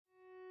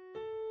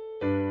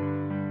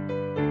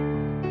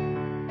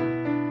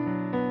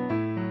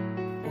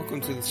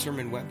Welcome to the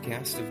sermon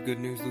webcast of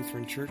Good News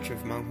Lutheran Church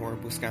of Mount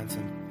Horeb,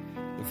 Wisconsin.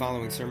 The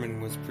following sermon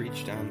was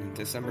preached on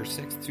December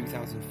 6,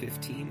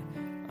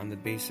 2015, on the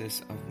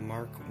basis of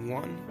Mark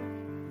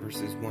 1,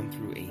 verses 1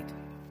 through 8.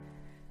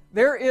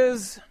 There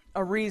is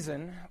a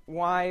reason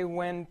why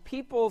when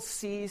people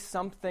see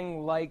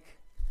something like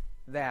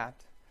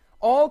that,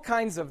 all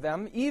kinds of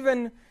them,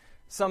 even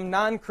some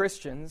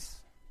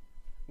non-Christians,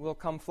 will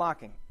come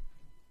flocking.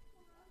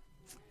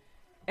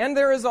 And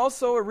there is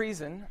also a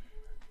reason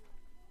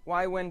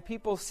why when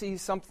people see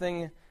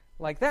something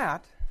like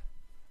that,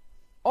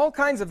 all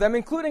kinds of them,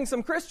 including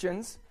some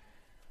Christians,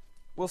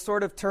 will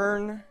sort of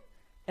turn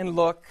and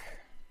look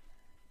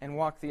and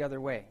walk the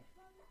other way.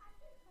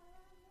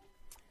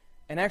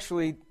 And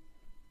actually,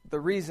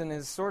 the reason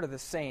is sort of the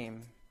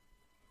same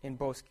in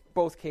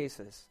both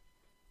cases.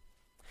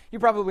 You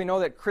probably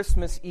know that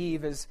Christmas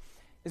Eve is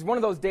one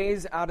of those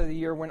days out of the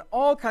year when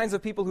all kinds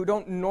of people who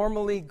don't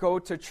normally go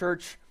to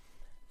church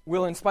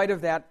will, in spite of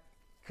that,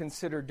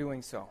 consider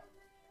doing so.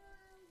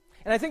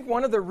 And I think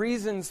one of the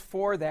reasons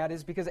for that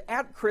is because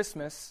at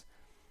Christmas,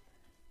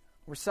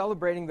 we're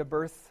celebrating the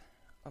birth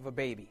of a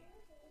baby.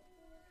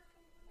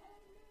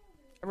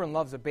 Everyone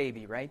loves a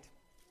baby, right?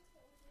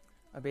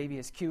 A baby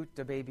is cute,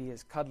 a baby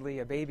is cuddly,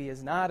 a baby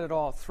is not at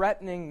all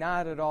threatening,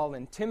 not at all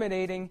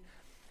intimidating.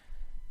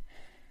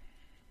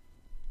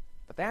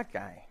 But that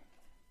guy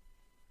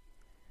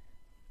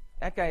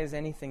is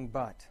anything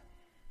but.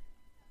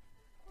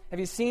 Have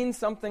you seen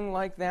something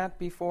like that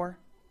before?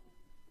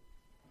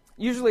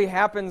 Usually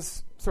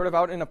happens sort of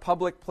out in a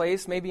public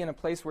place, maybe in a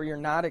place where you're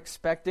not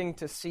expecting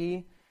to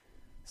see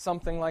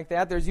something like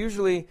that. There's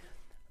usually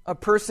a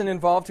person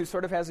involved who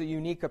sort of has a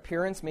unique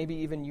appearance, maybe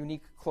even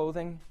unique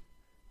clothing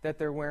that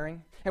they're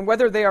wearing. And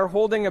whether they are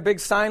holding a big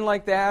sign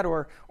like that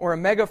or a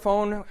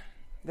megaphone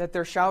that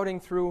they're shouting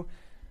through,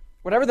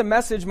 whatever the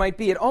message might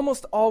be, it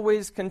almost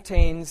always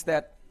contains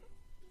that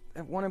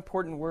one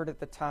important word at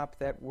the top,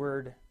 that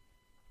word,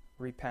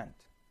 repent.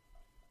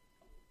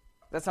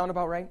 Does that sound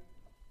about right?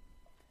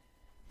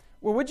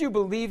 Well, would you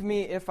believe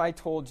me if I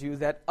told you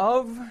that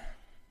of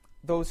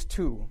those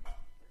two,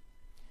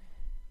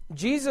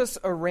 Jesus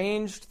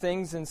arranged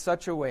things in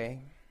such a way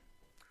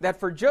that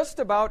for just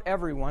about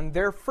everyone,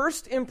 their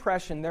first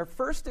impression, their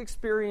first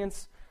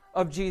experience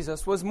of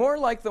Jesus was more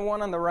like the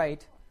one on the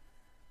right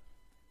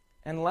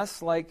and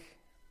less like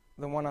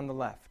the one on the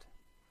left.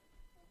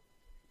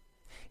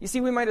 You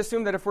see, we might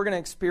assume that if we're going to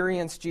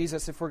experience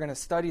Jesus, if we're going to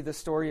study the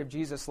story of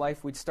Jesus'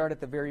 life, we'd start at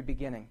the very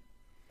beginning.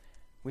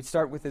 We'd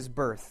start with his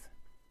birth.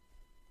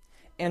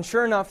 And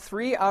sure enough,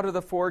 3 out of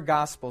the 4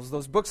 Gospels,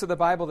 those books of the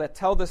Bible that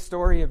tell the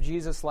story of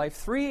Jesus' life,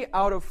 3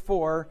 out of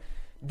 4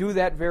 do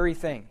that very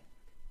thing.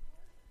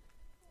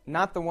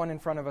 Not the one in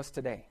front of us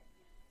today.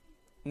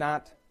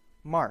 Not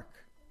Mark.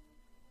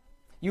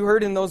 You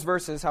heard in those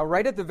verses how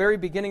right at the very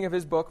beginning of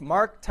his book,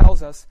 Mark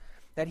tells us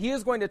that he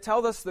is going to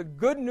tell us the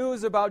good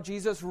news about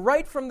Jesus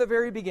right from the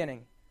very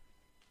beginning.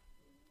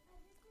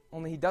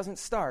 Only he doesn't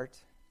start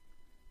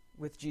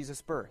with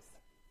Jesus' birth.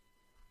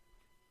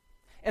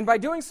 And by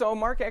doing so,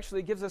 Mark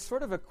actually gives us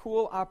sort of a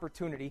cool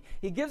opportunity.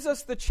 He gives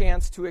us the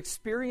chance to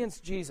experience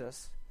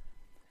Jesus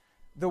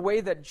the way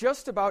that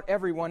just about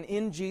everyone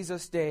in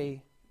Jesus'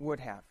 day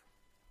would have.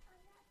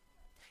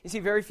 You see,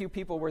 very few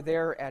people were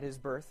there at his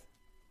birth.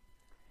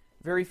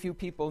 Very few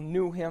people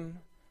knew him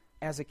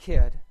as a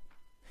kid.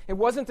 It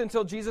wasn't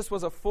until Jesus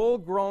was a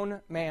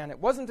full-grown man, it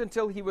wasn't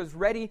until he was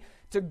ready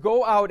to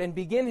go out and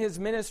begin his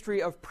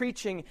ministry of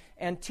preaching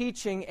and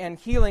teaching and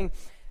healing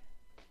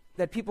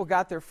that people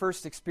got their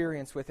first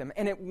experience with him.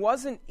 And it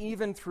wasn't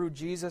even through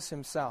Jesus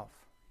himself.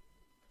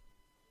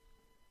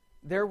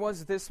 There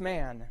was this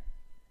man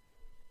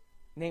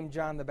named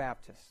John the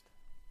Baptist.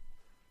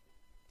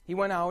 He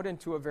went out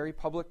into a very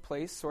public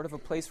place, sort of a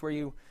place where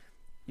you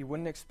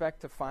wouldn't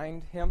expect to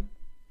find him.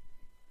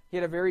 He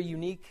had a very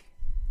unique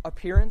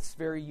appearance,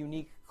 very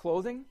unique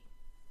clothing.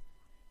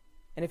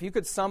 And if you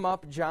could sum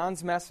up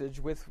John's message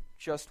with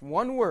just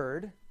one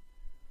word,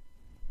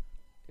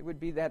 it would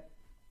be that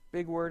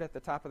big word at the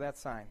top of that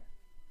sign,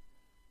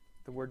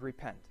 the word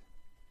repent.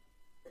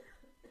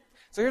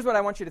 So here's what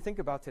I want you to think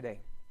about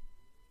today.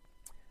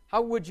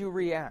 How would you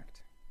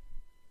react?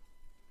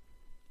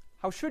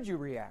 How should you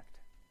react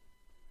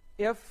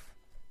if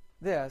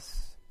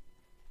this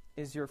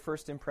is your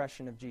first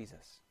impression of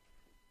Jesus?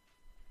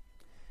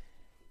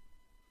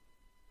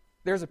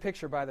 There's a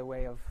picture, by the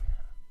way,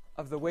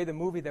 of the way the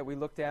movie that we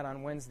looked at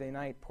on Wednesday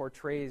night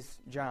portrays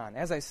John.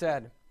 As I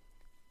said,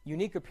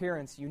 unique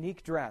appearance,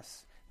 unique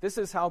dress. This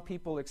is how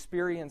people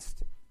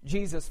experienced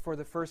Jesus for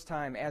the first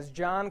time, as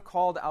John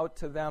called out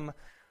to them,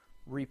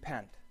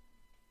 repent.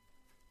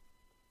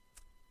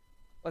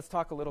 Let's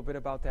talk a little bit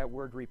about that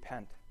word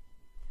repent.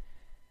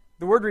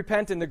 The word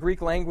repent in the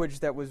Greek language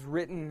that was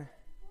written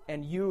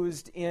and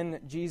used in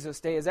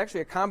Jesus' day is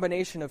actually a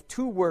combination of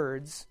 2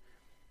 words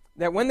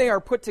that when they are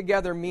put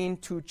together mean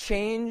to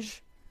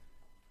change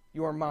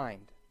your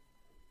mind.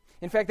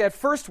 In fact, that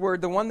first word,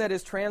 the one that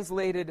is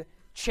translated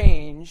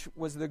change,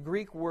 was the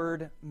Greek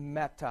word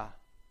meta.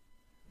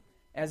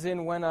 As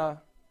in when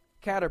a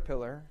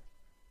caterpillar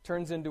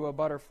turns into a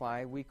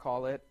butterfly, we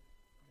call it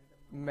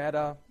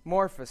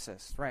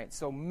metamorphosis, right?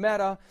 So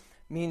meta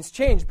means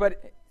change,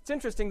 but it's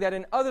interesting that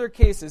in other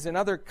cases, in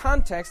other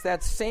contexts,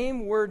 that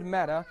same word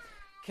meta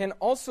can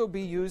also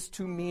be used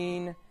to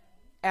mean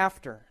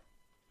after.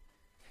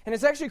 And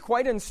it's actually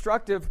quite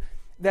instructive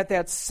that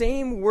that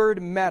same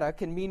word meta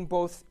can mean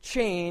both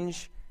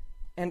change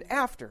and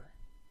after.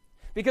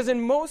 Because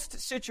in most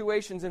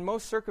situations, in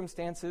most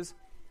circumstances,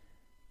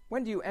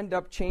 when do you end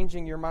up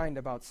changing your mind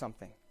about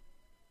something?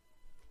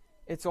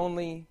 It's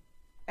only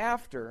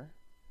after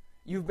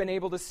you've been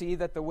able to see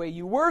that the way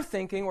you were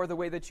thinking or the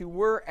way that you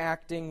were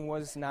acting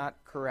was not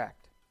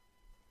correct.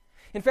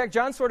 In fact,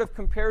 John sort of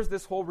compares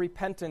this whole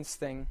repentance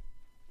thing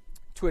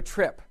to a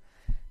trip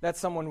that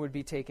someone would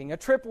be taking, a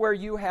trip where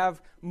you have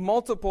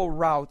multiple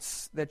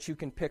routes that you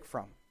can pick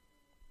from.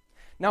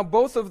 Now,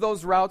 both of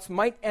those routes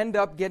might end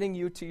up getting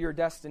you to your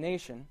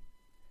destination,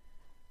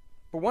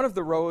 but one of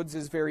the roads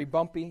is very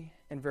bumpy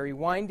and very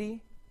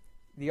windy,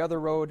 the other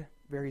road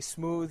very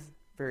smooth,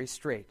 very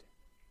straight.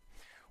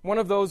 One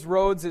of those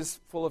roads is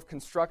full of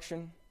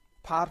construction,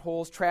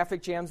 potholes,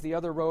 traffic jams. The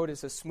other road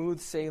is a smooth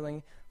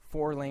sailing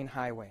 4-lane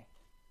highway.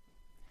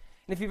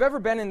 And if you've ever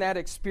been in that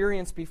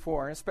experience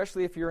before,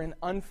 especially if you're in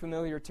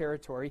unfamiliar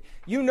territory,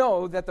 you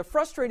know that the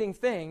frustrating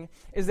thing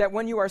is that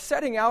when you are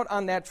setting out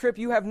on that trip,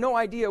 you have no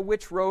idea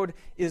which road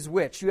is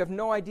which. You have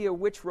no idea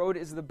which road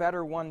is the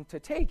better one to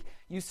take.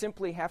 You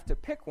simply have to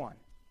pick one.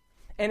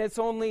 And it's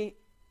only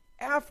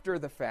after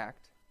the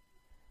fact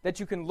that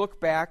you can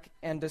look back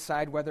and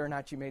decide whether or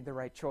not you made the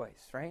right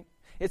choice, right?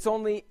 It's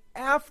only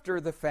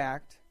after the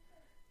fact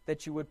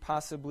that you would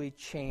possibly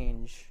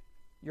change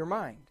your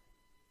mind.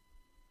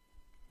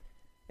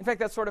 In fact,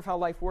 that's sort of how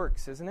life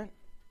works, isn't it?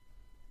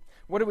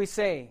 What do we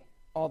say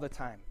all the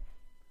time?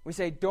 We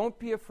say, don't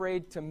be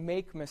afraid to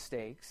make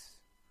mistakes.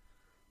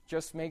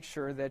 Just make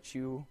sure that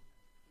you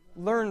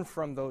learn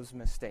from those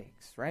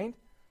mistakes, right?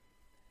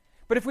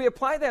 But if we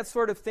apply that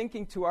sort of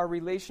thinking to our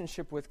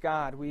relationship with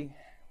God, we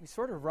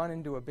sort of run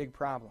into a big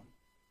problem.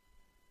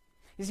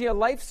 You see, a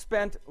life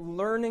spent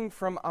learning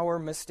from our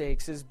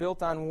mistakes is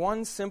built on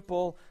one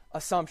simple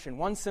assumption,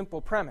 one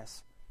simple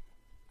premise.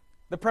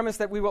 The premise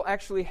that we will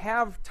actually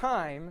have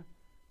time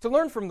to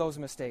learn from those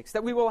mistakes,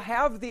 that we will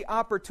have the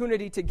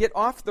opportunity to get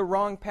off the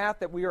wrong path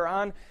that we are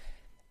on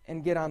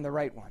and get on the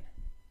right one.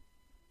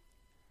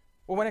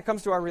 Well, when it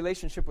comes to our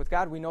relationship with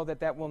God, we know that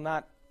that will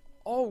not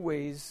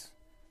always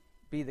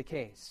be the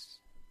case.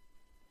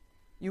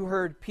 You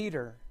heard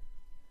Peter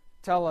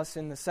tell us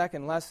in the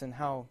second lesson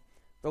how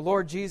the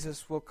Lord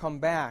Jesus will come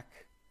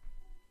back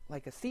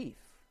like a thief,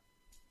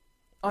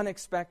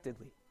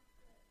 unexpectedly.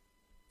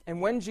 And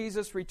when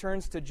Jesus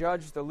returns to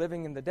judge the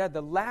living and the dead,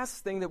 the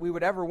last thing that we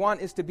would ever want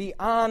is to be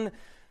on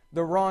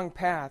the wrong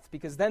path,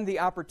 because then the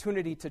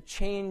opportunity to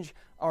change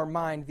our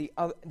mind,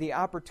 the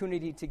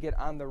opportunity to get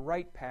on the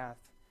right path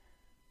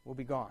will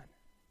be gone.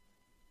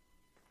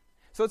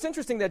 So it's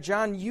interesting that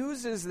John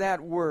uses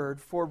that word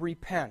for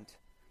repent,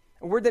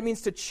 a word that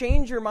means to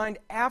change your mind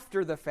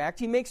after the fact.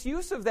 He makes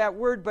use of that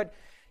word, but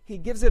he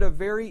gives it a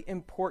very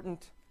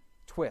important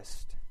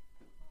twist.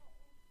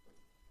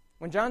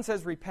 When John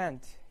says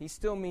repent, he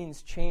still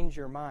means change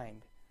your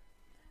mind.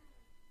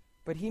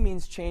 But he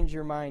means change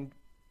your mind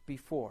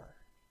before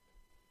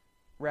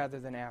rather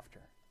than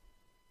after.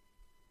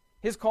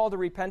 His call to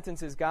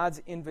repentance is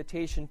God's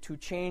invitation to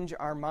change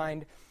our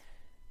mind,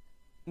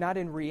 not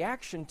in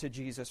reaction to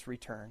Jesus'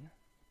 return,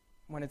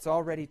 when it's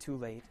already too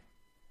late,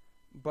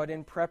 but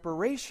in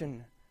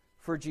preparation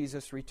for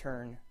Jesus'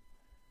 return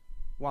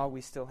while we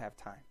still have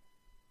time.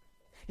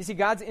 You see,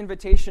 God's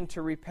invitation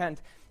to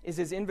repent is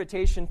his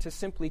invitation to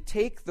simply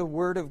take the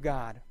Word of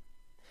God,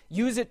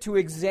 use it to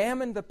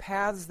examine the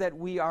paths that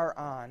we are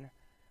on,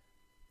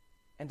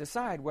 and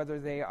decide whether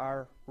they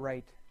are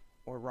right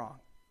or wrong.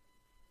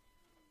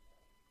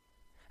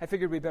 I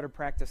figured we better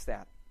practice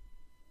that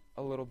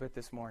a little bit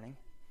this morning.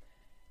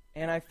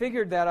 And I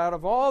figured that out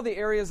of all the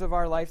areas of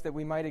our life that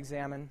we might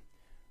examine,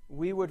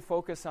 we would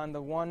focus on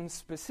the one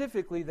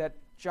specifically that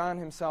John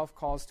himself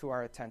calls to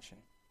our attention.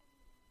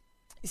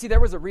 You see, there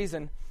was a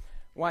reason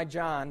why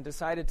John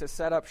decided to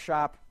set up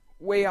shop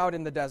way out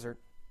in the desert,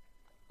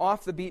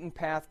 off the beaten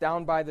path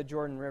down by the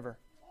Jordan River.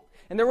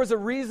 And there was a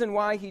reason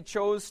why he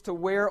chose to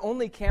wear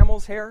only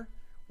camel's hair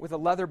with a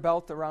leather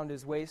belt around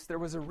his waist. There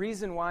was a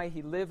reason why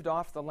he lived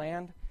off the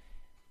land,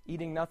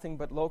 eating nothing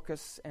but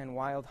locusts and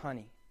wild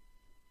honey.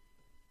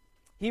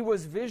 He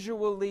was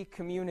visually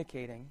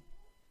communicating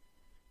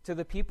to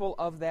the people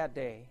of that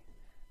day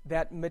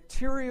that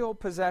material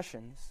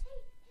possessions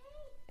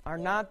are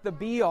not the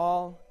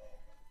be-all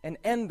and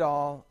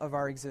end-all of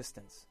our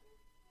existence.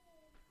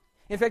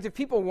 In fact, if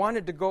people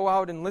wanted to go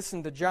out and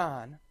listen to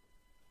John,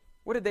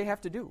 what did they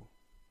have to do?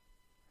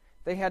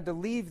 They had to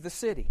leave the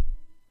city.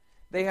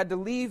 They had to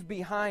leave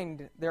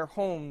behind their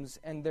homes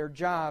and their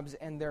jobs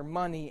and their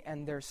money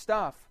and their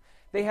stuff.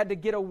 They had to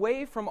get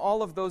away from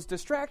all of those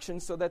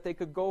distractions so that they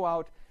could go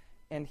out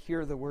and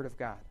hear the Word of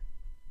God.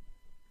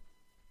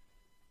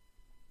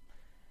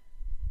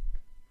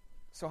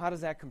 So how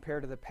does that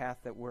compare to the path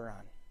that we're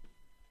on?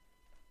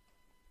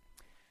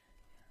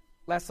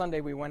 Last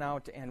Sunday we went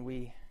out and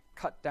we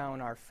cut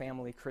down our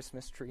family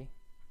Christmas tree.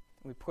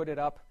 We put it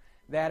up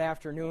that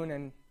afternoon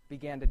and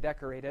began to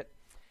decorate it.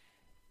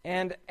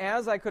 And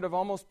as I could have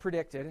almost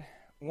predicted,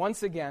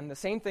 once again, the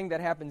same thing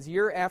that happens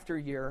year after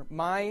year,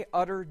 my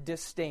utter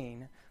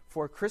disdain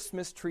for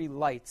Christmas tree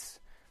lights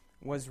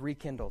was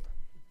rekindled.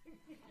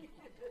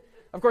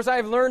 Of course, I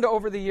have learned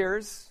over the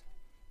years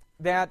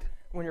that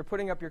when you're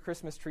putting up your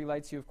Christmas tree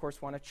lights, you of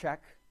course want to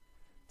check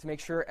to make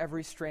sure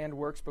every strand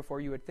works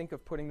before you would think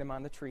of putting them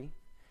on the tree.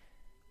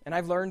 And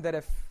I've learned that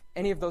if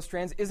any of those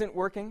strands isn't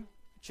working,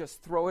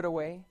 just throw it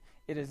away.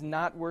 It is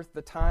not worth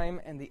the time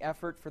and the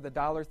effort for the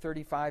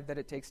 $1.35 that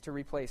it takes to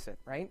replace it,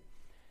 right?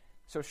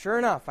 So sure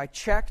enough, I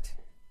checked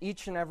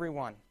each and every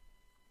one.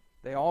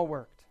 They all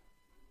worked.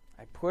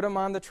 I put them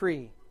on the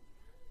tree.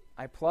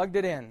 I plugged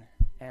it in,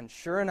 and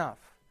sure enough,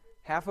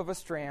 half of a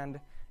strand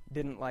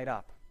didn't light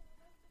up.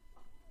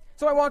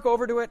 So I walk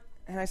over to it,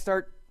 and I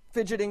start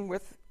fidgeting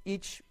with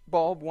each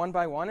bulb one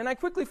by one, and I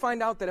quickly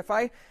find out that if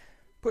I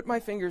put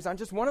my fingers on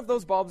just one of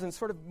those bulbs and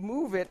sort of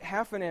move it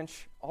half an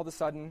inch, all of a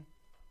sudden,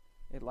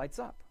 it lights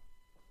up.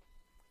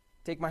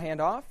 Take my hand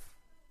off,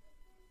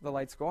 the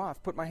lights go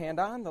off. Put my hand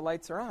on, the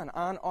lights are on.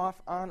 On,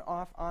 off, on,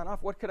 off, on,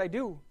 off. What could I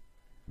do?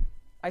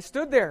 I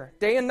stood there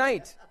day and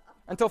night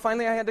until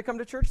finally I had to come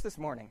to church this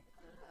morning.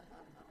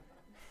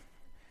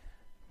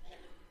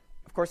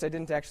 Of course, I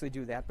didn't actually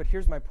do that, but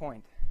here's my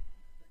point.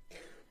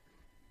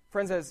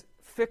 Friends, as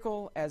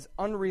fickle, as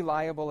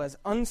unreliable, as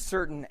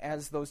uncertain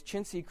as those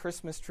chintzy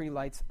Christmas tree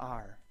lights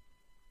are,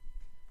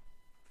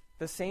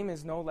 the same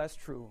is no less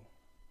true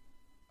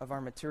of our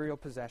material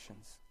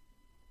possessions.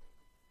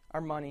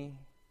 Our money,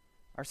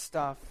 our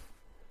stuff,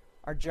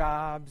 our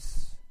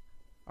jobs,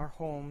 our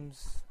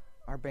homes,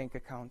 our bank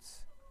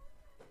accounts.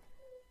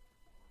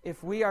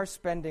 If we are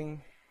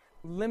spending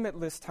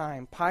limitless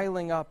time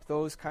piling up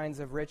those kinds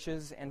of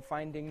riches and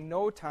finding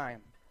no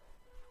time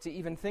to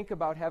even think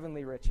about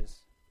heavenly riches,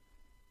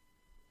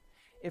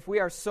 if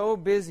we are so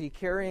busy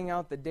carrying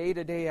out the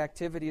day-to-day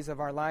activities of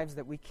our lives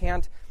that we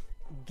can't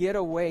get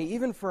away,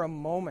 even for a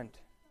moment,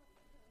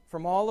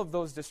 from all of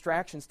those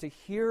distractions to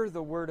hear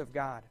the Word of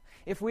God,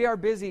 if we are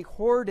busy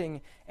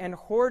hoarding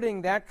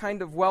that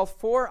kind of wealth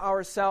for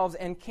ourselves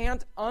and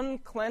can't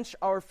unclench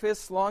our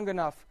fists long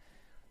enough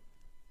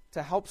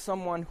to help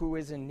someone who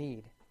is in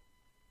need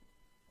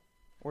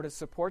or to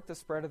support the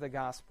spread of the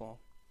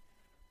gospel,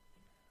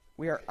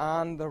 we are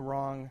on the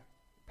wrong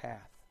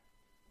path.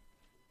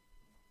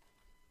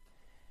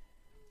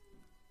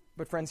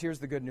 But friends, here's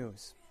the good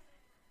news.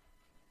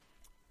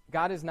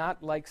 God is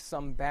not like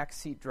some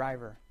backseat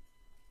driver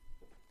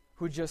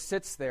who just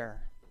sits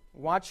there,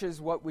 watches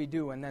what we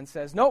do, and then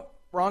says, nope,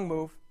 wrong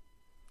move.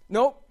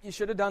 Nope, you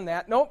should have done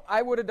that. Nope,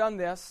 I would have done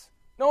this.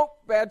 Nope,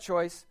 bad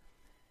choice.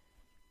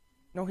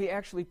 No, he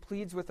actually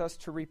pleads with us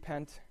to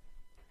repent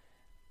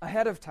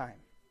ahead of time,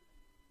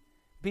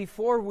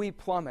 before we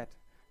plummet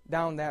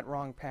down that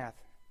wrong path.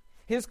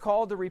 His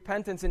call to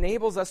repentance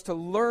enables us to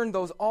learn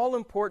those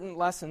all-important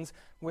lessons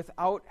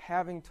without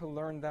having to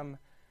learn them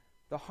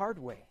the hard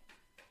way.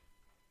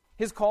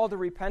 His call to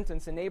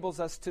repentance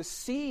enables us to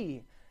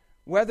see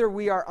whether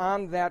we are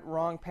on that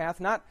wrong path,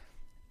 not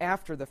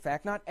after the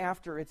fact, not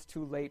after it's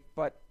too late,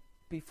 but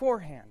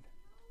beforehand,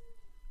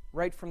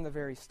 right from the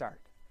very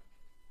start.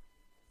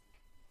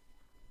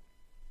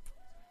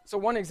 So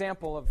one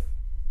example of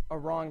a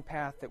wrong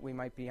path that we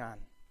might be on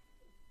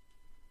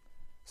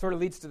sort of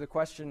leads to the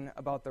question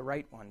about the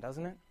right one,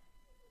 doesn't it?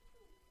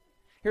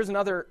 Here's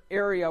another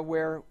area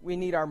where we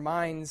need our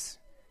minds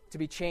to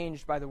be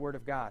changed by the Word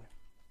of God.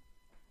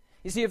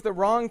 You see, if the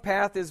wrong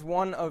path is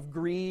one of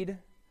greed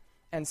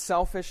and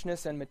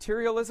selfishness and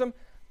materialism,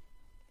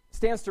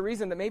 stands to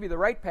reason that maybe the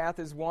right path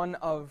is one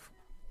of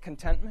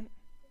contentment,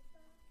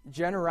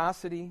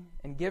 generosity,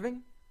 and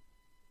giving.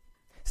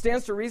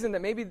 Stands to reason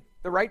that maybe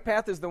the right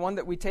path is the one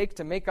that we take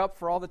to make up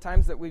for all the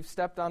times that we've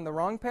stepped on the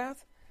wrong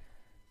path.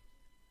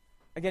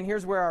 Again,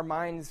 here's where our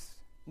minds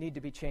need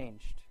to be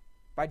changed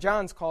by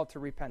John's call to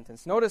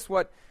repentance. Notice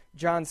what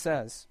John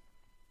says.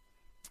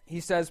 He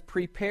says,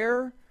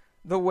 prepare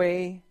the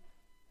way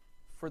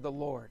for the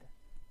Lord.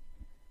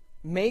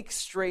 Make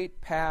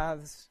straight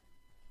paths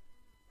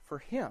for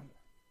Him.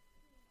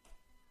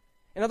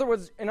 In other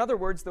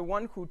words, the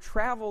one who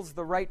travels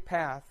the right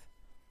path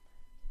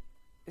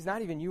is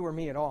not even you or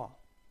me at all.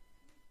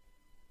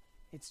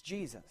 It's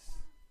Jesus.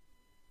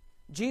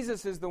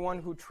 Jesus is the one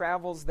who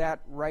travels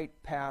that right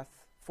path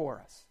for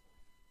us.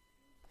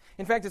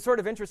 In fact, it's sort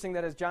of interesting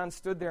that as John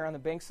stood there on the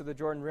banks of the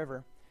Jordan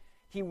River,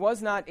 he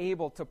was not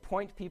able to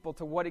point people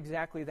to what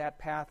exactly that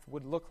path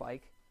would look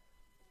like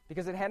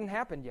because it hadn't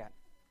happened yet.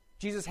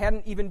 Jesus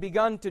hadn't even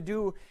begun to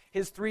do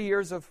his 3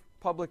 years of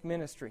public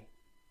ministry.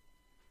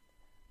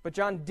 But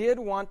John did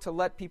want to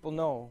let people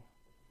know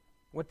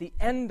what the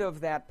end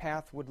of that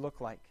path would look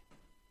like.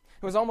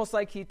 It was almost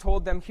like he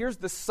told them, here's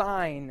the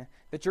sign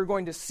that you're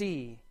going to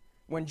see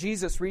when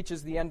Jesus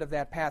reaches the end of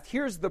that path.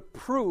 Here's the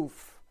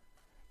proof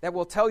that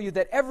will tell you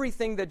that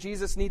everything that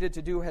Jesus needed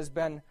to do has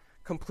been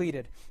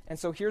completed. And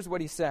so here's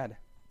what he said.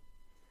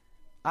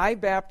 I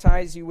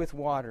baptize you with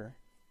water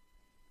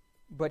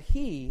but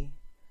he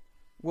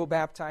will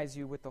baptize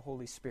you with the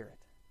Holy Spirit.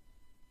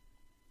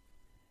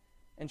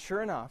 And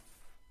sure enough,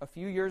 a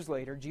few years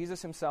later,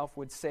 Jesus himself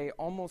would say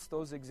almost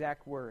those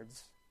exact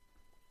words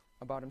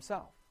about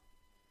himself.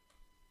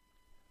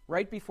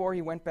 Right before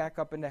he went back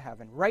up into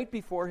heaven, right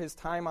before his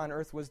time on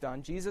earth was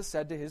done, Jesus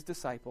said to his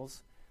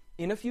disciples,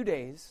 "In a few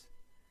days,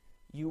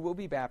 you will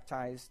be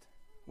baptized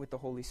with the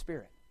Holy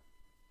Spirit."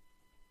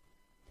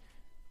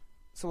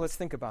 So let's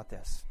think about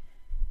this.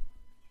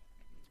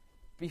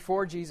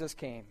 Before Jesus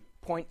came,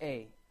 point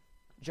A,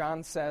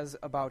 John says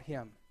about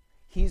him,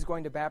 he's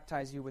going to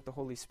baptize you with the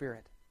Holy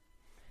Spirit.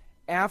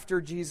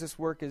 After Jesus'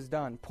 work is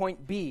done,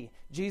 point B,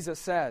 Jesus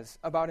says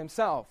about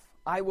himself,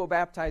 I will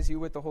baptize you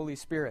with the Holy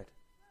Spirit.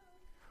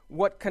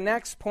 What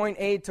connects point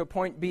A to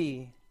point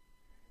B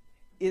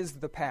is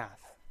the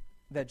path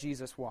that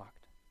Jesus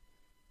walked.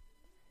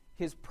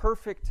 His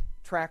perfect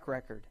track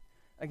record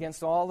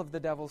against all of the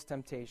devil's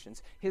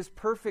temptations. His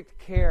perfect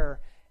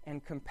care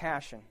and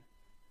compassion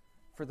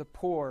for the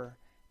poor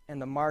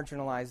and the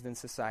marginalized in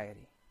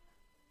society.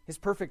 His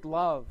perfect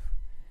love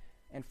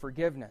and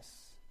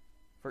forgiveness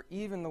for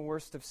even the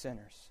worst of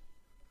sinners.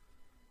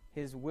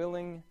 His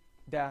willing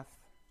death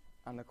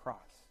on the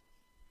cross.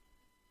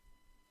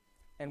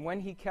 And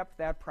when he kept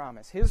that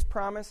promise, his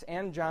promise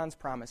and John's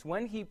promise,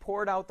 when he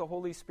poured out the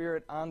Holy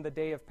Spirit on the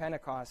day of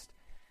Pentecost,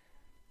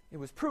 it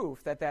was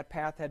proof that that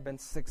path had been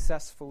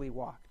successfully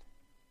walked.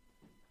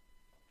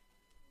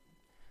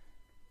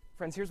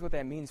 Friends, here's what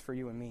that means for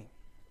you and me.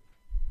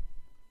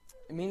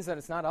 It means that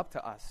it's not up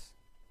to us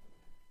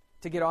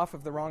to get off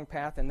of the wrong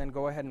path and then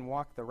go ahead and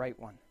walk the right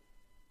one.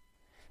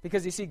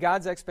 Because you see,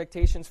 God's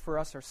expectations for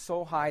us are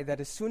so high that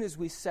as soon as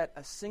we set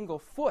a single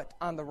foot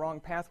on the wrong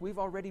path, we've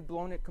already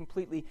blown it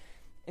completely.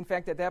 In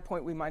fact, at that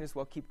point, we might as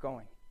well keep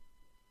going.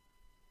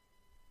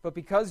 But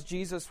because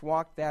Jesus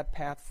walked that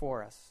path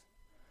for us,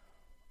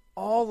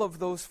 all of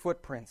those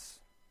footprints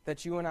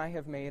that you and I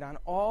have made on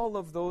all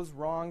of those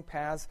wrong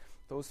paths,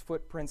 those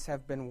footprints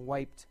have been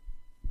wiped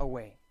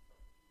away.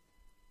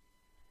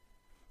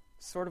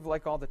 Sort of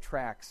like all the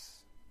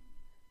tracks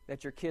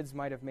that your kids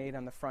might have made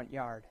on the front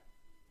yard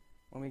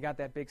when we got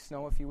that big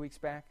snow a few weeks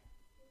back.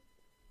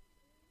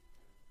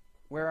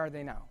 Where are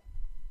they now?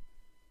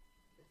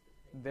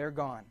 They're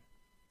gone.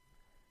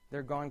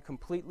 They're gone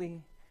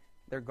completely.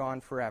 They're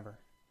gone forever.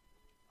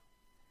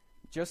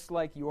 Just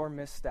like your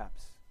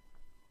missteps,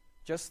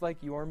 just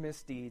like your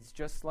misdeeds,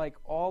 just like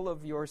all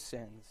of your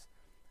sins,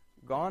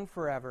 gone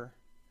forever,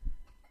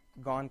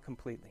 gone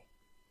completely.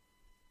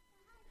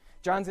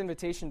 John's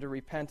invitation to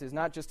repent is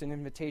not just an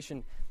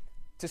invitation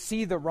to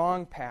see the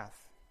wrong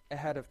path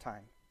ahead of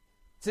time.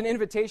 It's an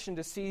invitation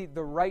to see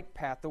the right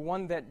path, the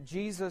one that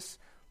Jesus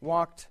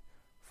walked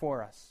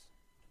for us.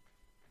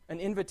 An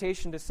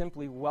invitation to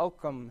simply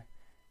welcome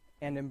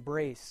and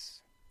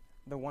embrace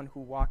the one who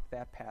walked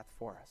that path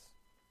for us.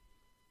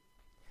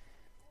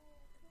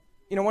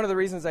 You know, one of the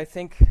reasons I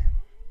think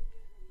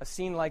a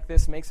scene like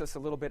this makes us a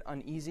little bit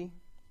uneasy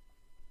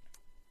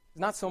is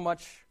not so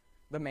much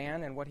the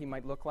man and what he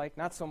might look like,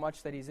 not so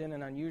much that he's in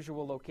an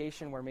unusual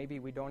location where maybe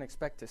we don't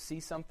expect to see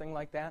something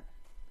like that.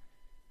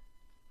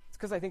 It's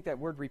because I think that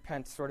word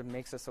repent sort of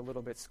makes us a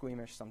little bit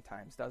squeamish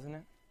sometimes, doesn't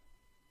it?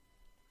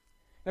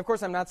 And of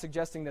course, I'm not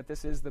suggesting that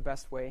this is the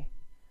best way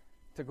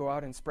to go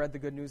out and spread the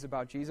good news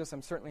about Jesus.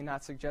 I'm certainly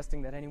not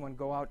suggesting that anyone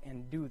go out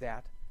and do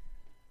that.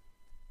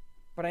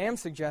 But I am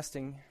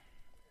suggesting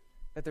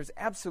that there's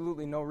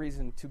absolutely no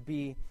reason to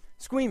be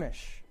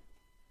squeamish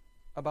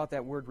about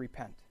that word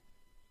repent.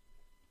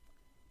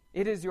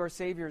 It is your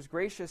Savior's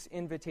gracious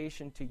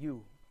invitation to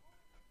you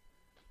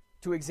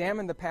to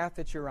examine the path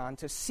that you're on,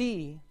 to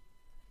see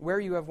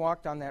where you have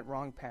walked on that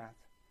wrong path,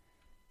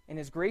 and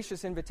his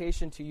gracious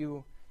invitation to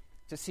you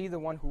to see the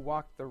one who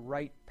walked the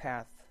right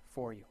path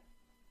for you.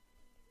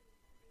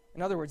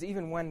 In other words,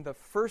 even when the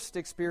first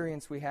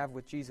experience we have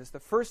with Jesus,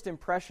 the first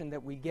impression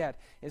that we get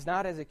is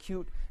not as a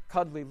cute,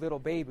 cuddly little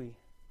baby,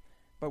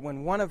 but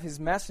when one of his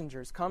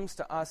messengers comes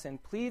to us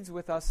and pleads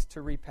with us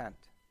to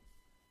repent,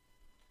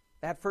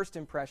 that first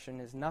impression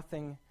is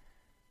nothing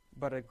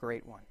but a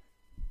great one.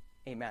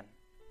 Amen.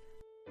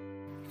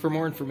 For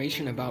more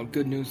information about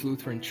Good News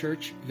Lutheran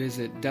Church,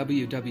 visit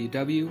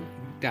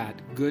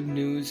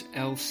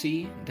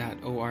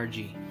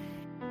www.goodnewslc.org.